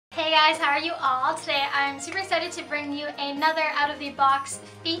Hey guys, how are you all? Today I'm super excited to bring you another out of the box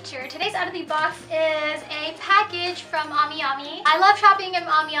feature. Today's out of the box is a package from AmiAmi. I love shopping at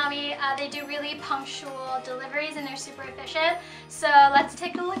AmiAmi. They do really punctual deliveries and they're super efficient. So let's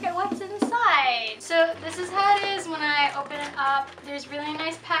take a look at what's inside. So this is how it is when I open it up. There's really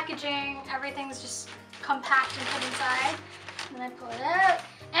nice packaging. Everything's just compact and put inside. And then I pull it out.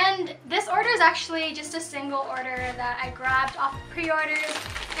 And this order is actually just a single order that I grabbed off pre-orders.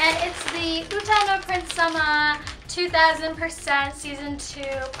 And it's the Uta no Prince Sama 2000% Season 2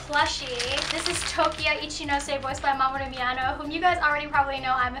 plushie. This is Tokiya Ichinose, voiced by Mamoru Miyano, whom you guys already probably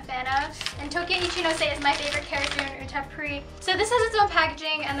know I'm a fan of. And Tokiya Ichinose is my favorite character in Uta Pre. So this has its own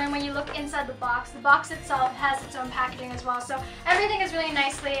packaging, and then when you look inside the box itself has its own packaging as well. So everything is really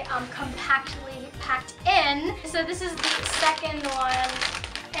nicely compactly packed in. So this is the second one.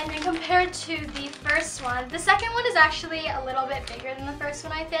 And then compared to the first one, the second one is actually a little bit bigger than the first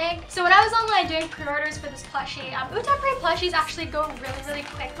one, I think. So when I was online doing pre-orders for this plushie, Uta Pre plushies actually go really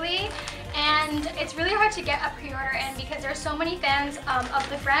quickly. And it's really hard to get a pre-order in because there are so many fans of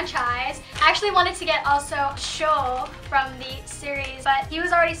the franchise. I actually wanted to get also Sho from the series, but he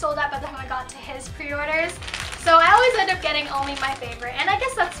was already sold out by the time I got to his pre-orders. So I always end up getting only my favorite, and I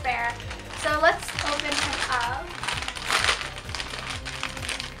guess that's fair. So let's open him up.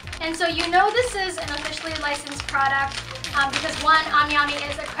 And so you know this is an officially licensed product because one, AmiAmi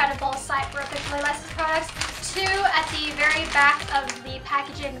is a credible site for officially licensed products. Two, at the very back of the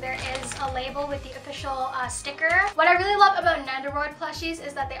packaging there is a label with the official sticker. What I really love about Nandoroid plushies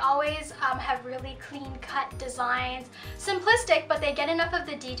is that they always have really clean cut designs. Simplistic, but they get enough of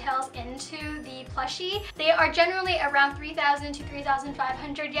the details into the plushie. They are generally around 3,000 to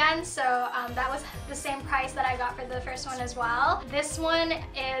 3,500 yen, so that was the same price that I got for the first one as well. This one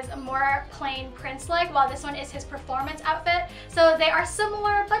is more plain prince-like, while this one is his performance outfit. So they are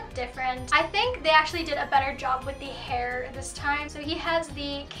similar but different. I think they actually did a better job with the hair this time. So he has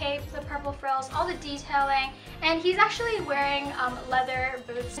the cape, the purple frills, all the detailing, and he's actually wearing leather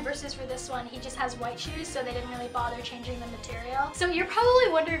boots versus for this one he just has white shoes, so they didn't really bother changing the material. So you're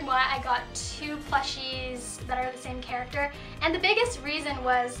probably wondering why I got two plushies that are the same character, and the biggest reason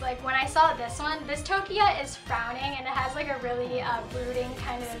was like when I saw this one, this Tokiya is frowning and it has like a really brooding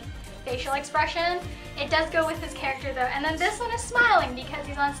kind of facial expression. It does go with his character though, and then this one is smiling because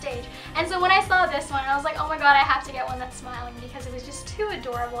he's on stage. And so when I saw this one, I was like, oh my god, I have to get one that's smiling because it was just too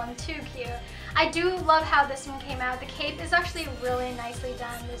adorable and too cute. I do love how this one came out. The cape is actually really nicely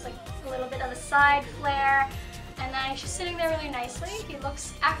done. There's like a little bit of a side flare, and then he's just sitting there really nicely. He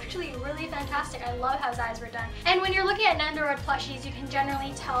looks actually really fantastic. I love how his eyes were done. And when you're looking at Nandoroid plushies, you can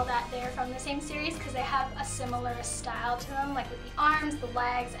generally tell that they're from the same series because they have a similar style to them, like with the arms, the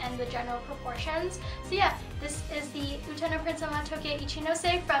legs, and the general proportions. So yeah, this is the Uta no Prince Sama Tokiya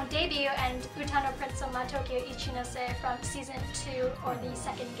Ichinose from debut and Uta no Prince Sama Tokiya Ichinose from season 2 or the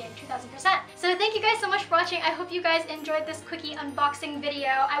second gig 2000%. So thank you guys so much for watching. I hope you guys enjoyed this quickie unboxing video.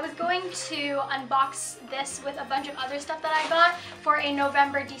 I was going to unbox this with a bunch of other stuff that I got for a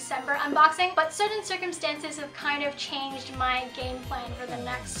November-December unboxing, but certain circumstances have kind of changed my game plan for the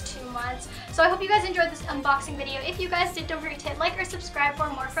next 2 months. So I hope you guys enjoyed this unboxing video. If you guys did, don't forget to hit like or subscribe for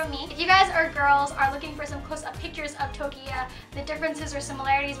more from me. If you guys or girls are looking for some close-up pictures of Tokiya, the differences or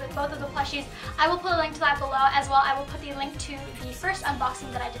similarities with both of the plushies, I will put a link to that below. As well, I will put the link to the first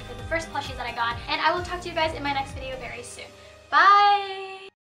unboxing that I did for the first plushie that I got, and I will talk to you guys in my next video very soon. Bye!